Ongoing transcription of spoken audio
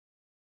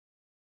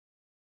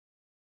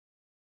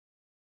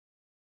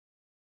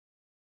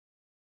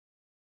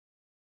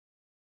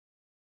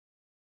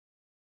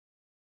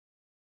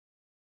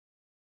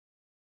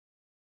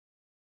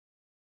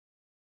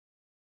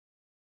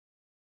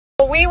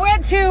we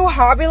went to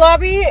Hobby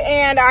Lobby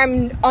and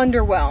I'm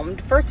underwhelmed.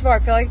 First of all, I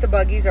feel like the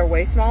buggies are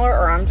way smaller,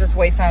 or I'm just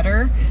way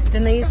fatter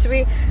than they used to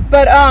be.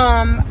 But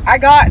I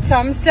got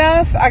some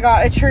stuff. I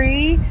got a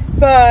tree,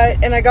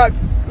 and I got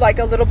like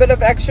a little bit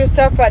of extra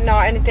stuff, but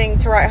not anything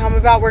to write home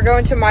about. We're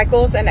going to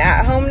Michael's and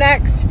At Home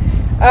next.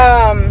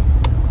 I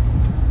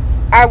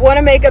want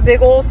to make a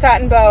big old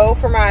satin bow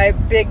for my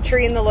big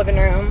tree in the living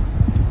room.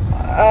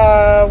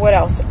 What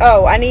else?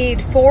 Oh, I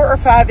need 4 or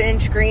 5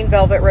 inch green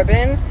velvet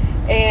ribbon,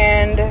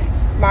 and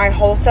my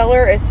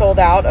wholesaler is sold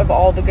out of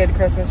all the good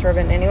Christmas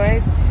ribbon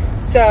anyways.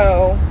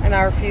 So, and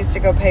I refuse to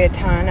go pay a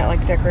ton at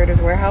like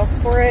Decorator's Warehouse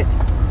for it,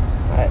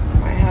 but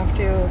I have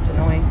to. It's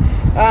annoying.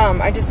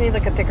 I just need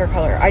like a thicker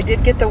color. I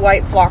did get the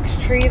white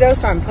phlox tree though,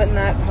 so I'm putting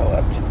that hoe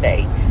up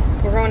today.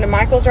 We're going to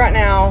Michael's right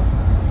now,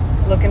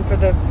 looking for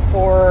the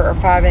 4 or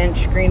 5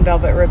 inch green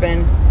velvet ribbon.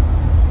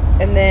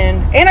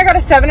 And I got a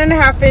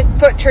 7.5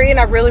 foot tree,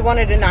 and I really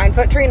wanted a 9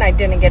 foot tree, and I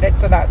didn't get it,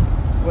 so that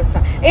was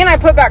fun. And I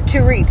put back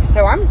 2 wreaths,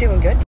 so I'm doing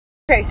good.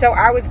 Okay, so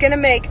I was gonna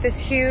make this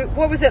huge,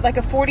 what was it, like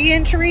a 40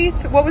 inch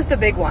wreath? What was the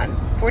big one?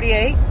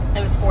 48?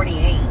 It was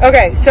 48.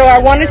 Okay, so I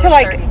wanted to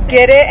like 36.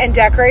 Get it and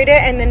decorate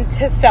it and then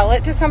to sell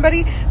it to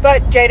somebody.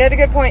 But Jade had a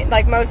good point.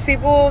 Like most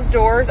people's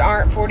doors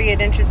aren't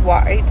 48 inches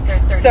wide. They're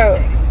 36. So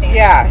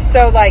yeah,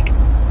 so like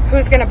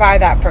who's gonna buy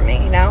that from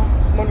me, you know?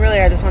 When really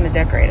I just want to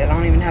decorate it. I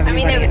don't even have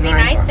anybody. I mean, it would be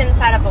nice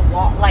inside of a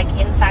wall, like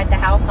inside the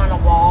house on a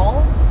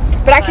wall.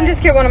 But I can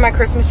just get one of my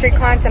Christmas tree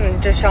clients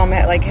and just show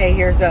them like, hey,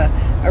 here's a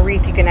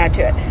wreath you can add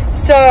to it.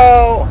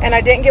 So, and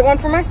I didn't get one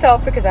for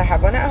myself because I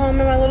have one at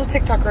home in my little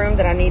TikTok room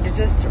that I need to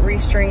just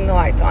restring the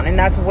lights on. And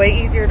that's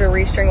way easier to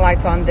restring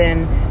lights on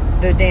than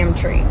the damn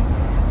trees.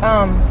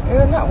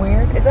 Isn't that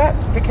weird? Is that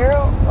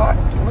Vaquero? What?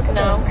 Look at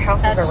the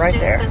houses are right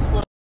there.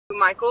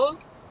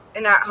 Michael's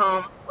and At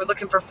Home. We're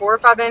looking for 4 or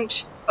 5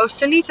 inch. Oh,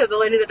 Sunita, the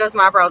lady that does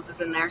my eyebrows, is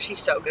in there. She's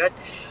so good.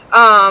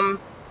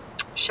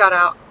 Shout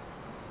out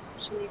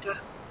Sunita.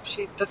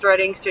 The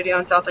threading studio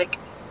in South Lake.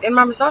 And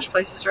my massage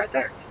place is right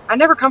there. I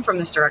never come from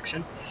this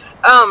direction.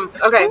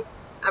 Okay.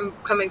 I'm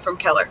coming from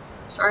Keller.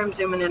 Sorry, I'm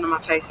zooming in on my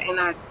face and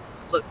I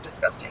look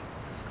disgusting.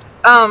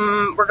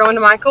 We're going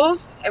to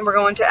Michael's and we're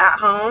going to At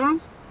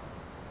Home.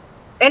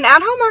 And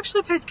At Home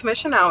actually pays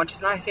commission now, which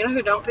is nice. You know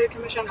who don't pay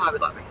commission? Hobby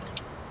Lobby.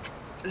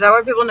 Is that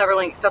why people never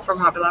link stuff from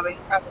Hobby Lobby?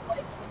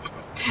 Probably.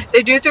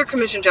 They do through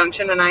Commission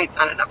Junction, and I ain't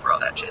signing up for all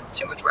that shit. It's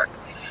too much work.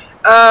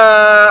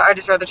 I'd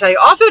just rather tell you.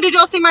 Also, did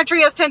y'all see my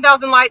tree has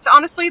 10,000 lights?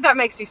 Honestly, that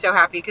makes me so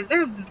happy, because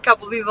there's a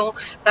couple people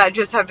that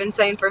just have been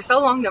saying for so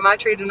long that my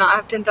tree did not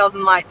have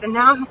 10,000 lights, and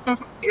now,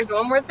 here's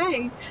one more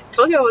thing.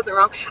 Told you I wasn't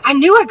wrong. I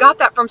knew I got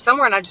that from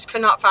somewhere, and I just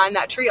could not find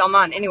that tree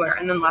online anywhere,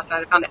 and then last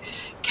night I found it.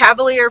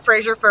 Cavalier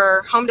Fraser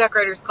for Home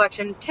Decorators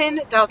Collection,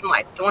 10,000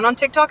 lights. The one on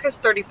TikTok has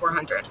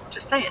 3,400.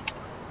 Just saying.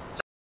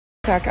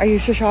 I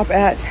used to shop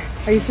at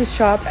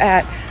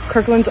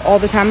Kirkland's all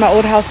the time. My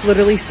old house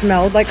literally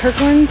smelled like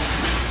Kirkland's.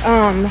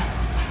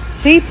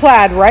 See,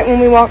 plaid right when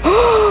we walk.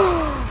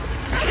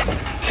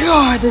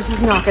 God, this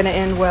is not going to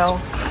end well.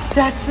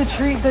 That's the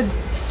tree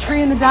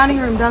in the dining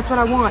room. That's what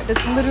I want.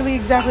 That's literally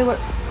exactly what.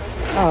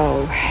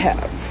 Oh,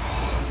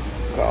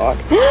 God.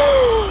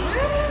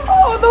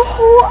 Oh, the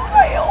whole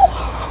aisle.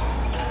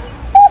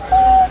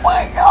 Oh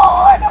my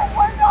God. Oh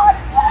my God.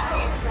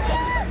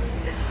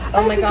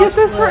 Oh my gosh, get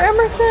this for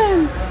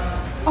Emerson.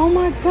 Oh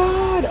my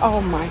God.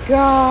 Oh my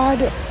God.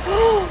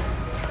 Look,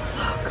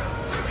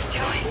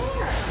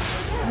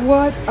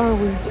 what are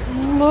we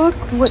doing? Look,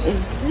 what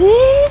is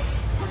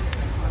this?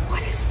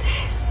 What is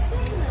this?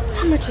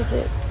 How much is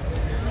it?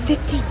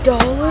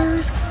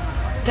 $50?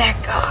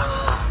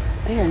 Becca.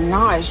 They are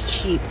not as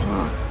cheap,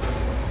 huh?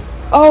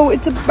 Oh,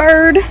 it's a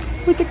bird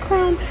with a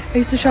crown. I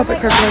used to shop at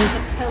Kirkland's.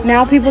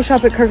 Now people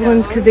shop at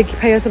Kirkland's because they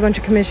pay us a bunch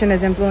of commission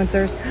as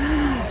influencers.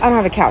 I don't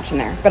have a couch in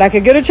there, but I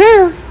could get a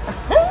chair.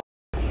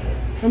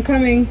 I'm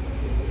coming.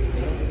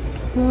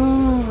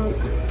 Look.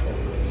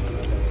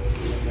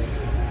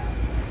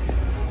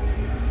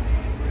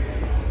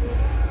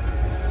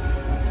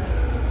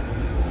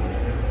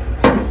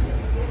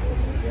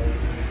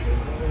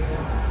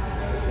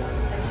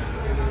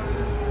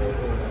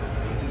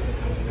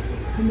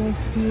 The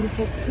most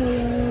beautiful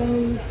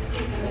pillows.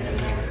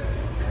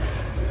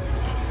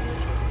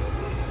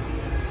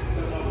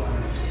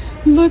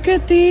 Look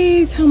at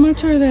these. How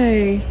much are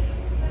they?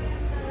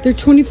 They're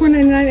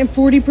 $24.99 and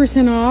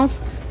 40% off.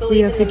 We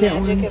have to get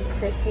one. Magic of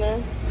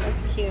Christmas.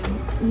 That's cute.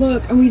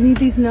 Look, and we need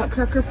these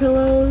Nutcracker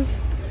pillows.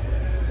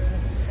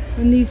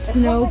 And these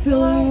snow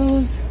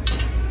pillows.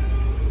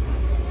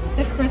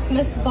 The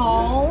Christmas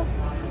ball.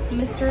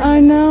 Mr. and I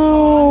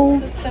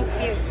know. It's so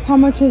cute. How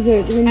much is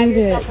it? We need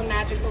it. Have yourself a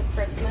magical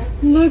Christmas.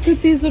 Look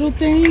at these little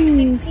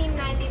things.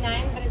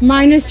 $16.99, but it's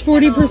minus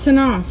 40%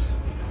 off.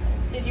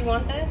 Did you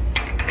want this?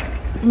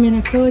 I mean,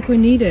 I feel like we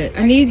need it.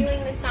 Are you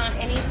doing this on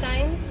any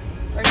signs?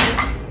 Or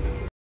just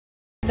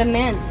the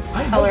mint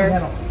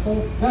color?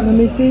 Let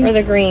me see. Or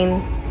the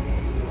green?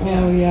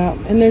 Oh, yeah.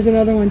 And there's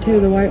another one, too.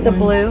 The white one. The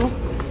blue?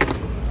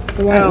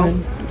 The white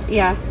one.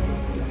 Yeah.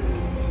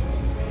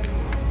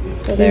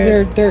 So these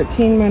are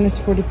 13 minus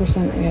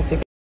 40%. We have to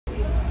get.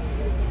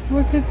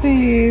 Look at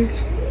these.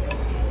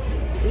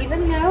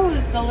 Even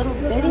those, the little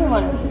bitty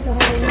ones.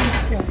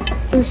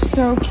 They're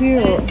so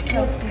cute. It's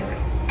so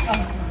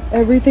cute.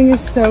 Everything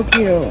is so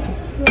cute.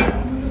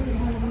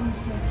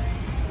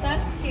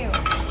 That's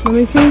cute. Let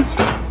me see.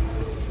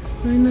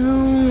 I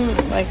know.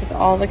 Like with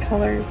all the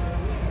colors.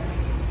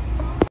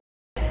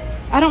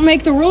 I don't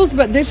make the rules,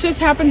 but this just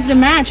happens to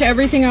match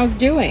everything I was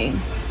doing.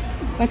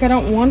 Like, I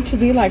don't want to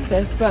be like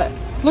this, but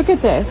look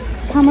at this.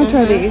 How much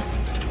are these?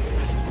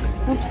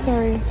 Oops,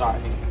 sorry.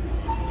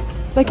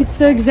 Like, it's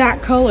the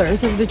exact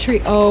colors of the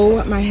tree.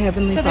 Oh, my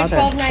heavenly So they're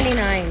Father.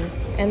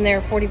 $12.99 and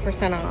they're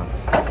 40%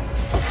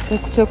 off.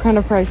 That's still kind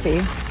of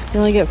pricey. You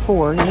only get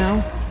 4, you know?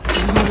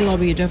 In Hobby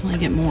Lobby, you definitely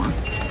get more.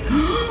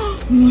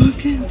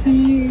 Look at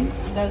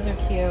these. Those are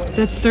cute.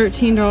 That's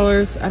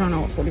 $13. I don't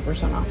know what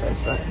 40% off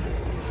is, but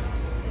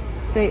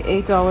say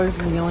 $8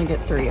 and you only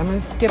get 3. I'm gonna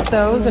skip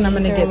those and I'm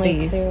gonna get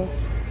these.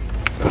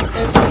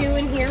 There's 2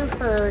 in here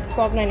for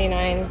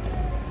 $12.99.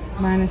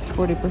 Minus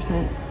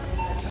 40%.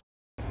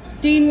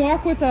 Dean,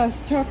 walk with us.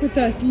 Talk with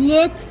us.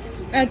 Look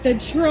at the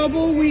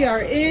trouble we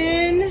are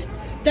in.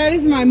 That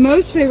is my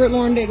most favorite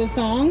Lauren Daigle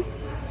song.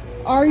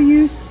 Are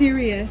you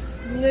serious?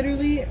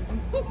 Literally.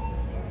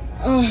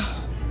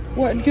 Oh,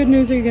 what good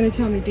news are you going to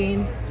tell me,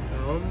 Dean?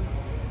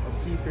 I'll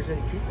see if there's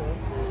any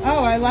coupons.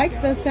 Oh, I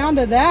like the sound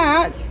of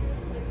that.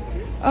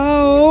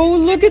 Oh,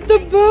 look at the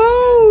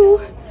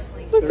bow.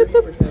 Look at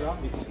the... 30% off.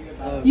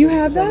 You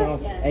have 30% that?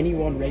 off any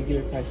one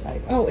regular price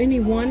item. Oh, any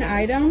one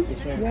item?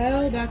 Yes, ma'am.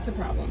 Well, that's a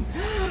problem.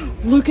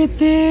 Look at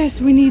this.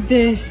 We need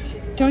this.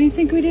 Don't you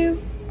think we do?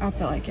 I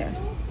feel like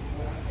yes.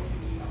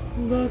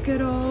 Look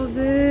at all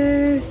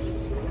this.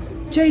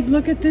 Jade,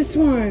 look at this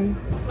one.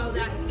 Oh,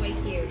 that's way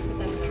cute.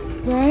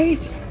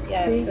 Right?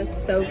 Yes, See?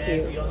 that's so Do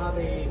cute. you have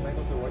a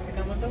Michael's Rewards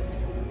account with us?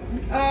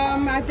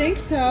 I think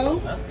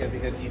so. That's good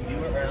because you do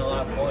earn a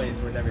lot of points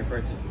with every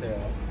purchase too.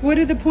 What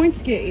do the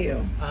points get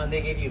you?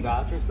 They give you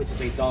vouchers, which is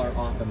 $8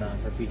 off amount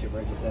for future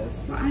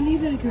purchases. Well, I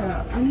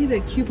need a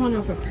coupon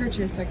off a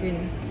purchase. I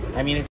can.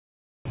 I mean, if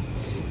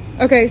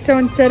Okay, so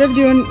instead of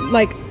doing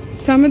like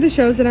some of the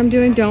shows that I'm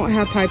doing don't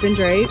have pipe and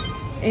drape,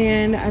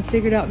 and I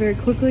figured out very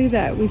quickly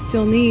that we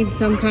still need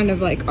some kind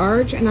of like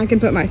arch, and I can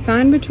put my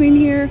sign between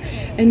here,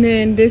 and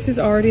then this is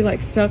already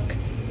like stuck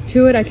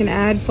to it. I can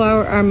add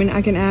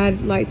I can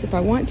add lights if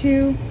I want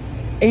to,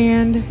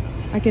 and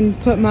I can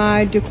put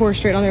my decor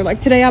straight on there.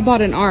 Like today I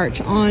bought an arch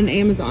on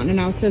Amazon and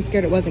I was so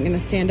scared it wasn't gonna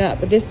stand up,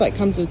 but this like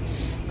comes with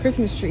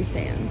Christmas tree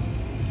stands.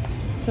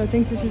 So I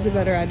think this is a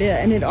better idea,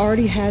 and it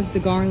already has the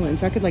garland,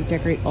 so I could like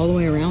decorate all the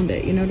way around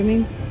it, you know what I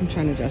mean? I'm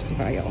trying to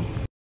justify y'all.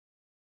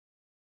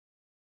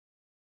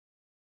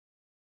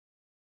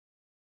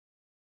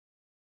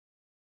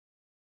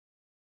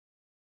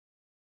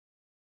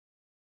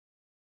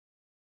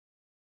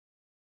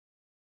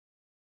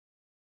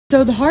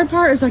 So the hard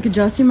part is like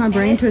adjusting my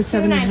brain to a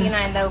 7.5.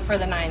 $2.99 though for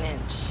the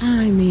 9-inch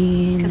I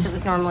mean, because it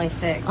was normally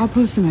 $6. I'll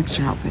post some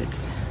extra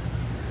outfits.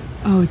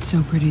 Oh, it's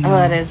so pretty though. Oh,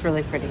 that is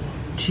really pretty.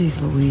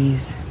 Jeez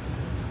Louise.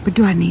 But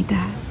do I need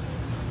that?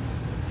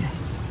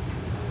 Yes.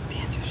 The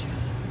answer is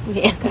yes.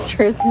 The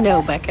answer is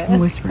no, Becca. I'm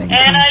whispering.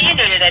 Anna, you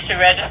needed it to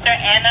register.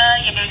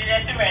 Anna, you needed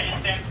it to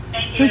register.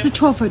 Thank you. There's a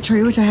 12-foot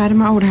tree, which I had in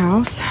my old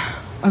house.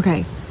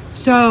 Okay.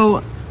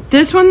 So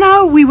this one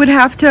though, we would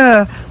have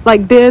to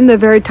like bend the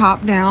very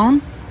top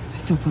down. I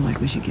still feel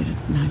like we should get a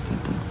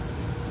 9-foot though.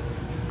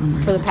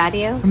 For the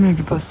patio? I'm gonna have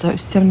to post those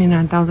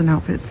 79,000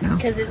 outfits now.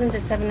 Because isn't the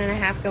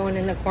 7.5 going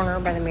in the corner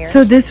by the mirror?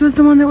 So this was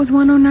the one that was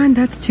 109.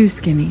 That's too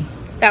skinny.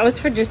 That was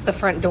for just the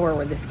front door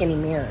where the skinny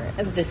mirror,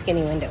 the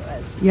skinny window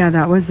was. Yeah,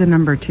 that was the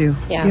number 2.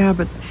 Yeah. Yeah,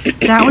 but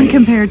that one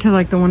compared to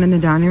like the one in the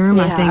dining room,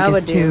 I Yeah, think I is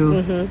would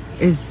do. too.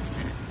 Is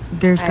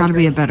there's I got to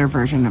be a agree. better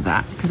version of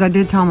that, because I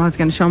did tell him I was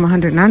going to show him a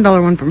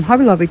 $109 one from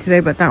Hobby Lobby today,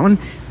 but that one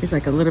is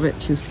like a little bit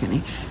too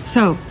skinny.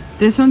 So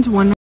this one's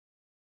one.